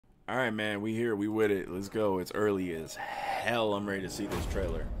Alright, man, we here, we with it. Let's go. It's early as hell. I'm ready to see this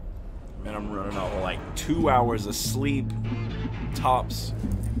trailer. Man, I'm running out of like 2 hours of sleep. Tops.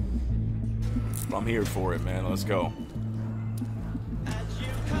 I'm here for it, man. Let's go.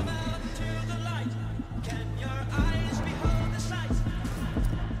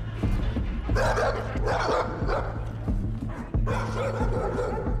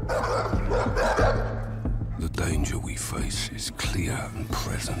 The danger we face is clear and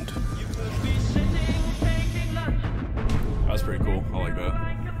present. That's pretty cool. I like that.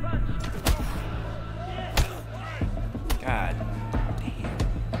 God damn.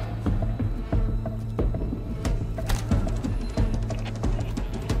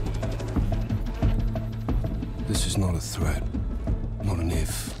 This is not a threat, not an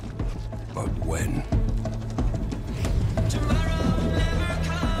if, but when.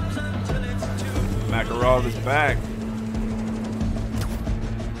 Makarov is back.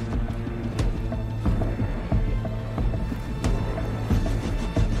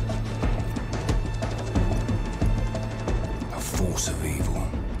 A force of evil.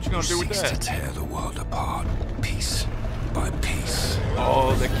 What you gonna do with seeks that? to tear the world apart, piece by piece.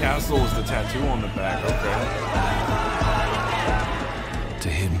 Oh, the castle is the tattoo on the back. Okay. To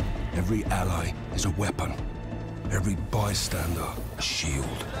him, every ally is a weapon. Every bystander, a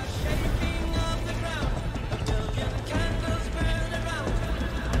shield.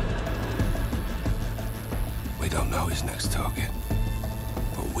 We don't know his next target,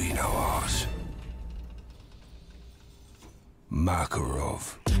 but we know ours.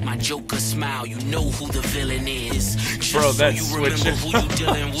 Makarov. My Joker smile, you know who the villain is. Just Bro, so that's you remember switching. who you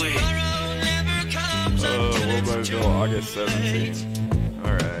dealing with. World Wide Bill, August 17th.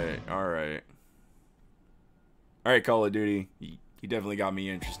 Alright, Call of Duty. You definitely got me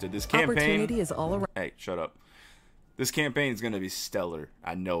interested. This campaign... Opportunity is all around. Hey, shut up. This campaign is going to be stellar.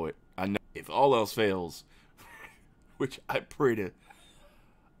 I know it. I know. If all else fails, which I pray to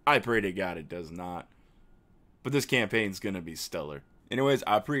God it does not. But this campaign's going to be stellar. Anyways,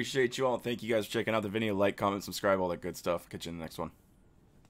 I appreciate you all. Thank you guys for checking out the video. Like, comment, subscribe, all that good stuff. Catch you in the next one.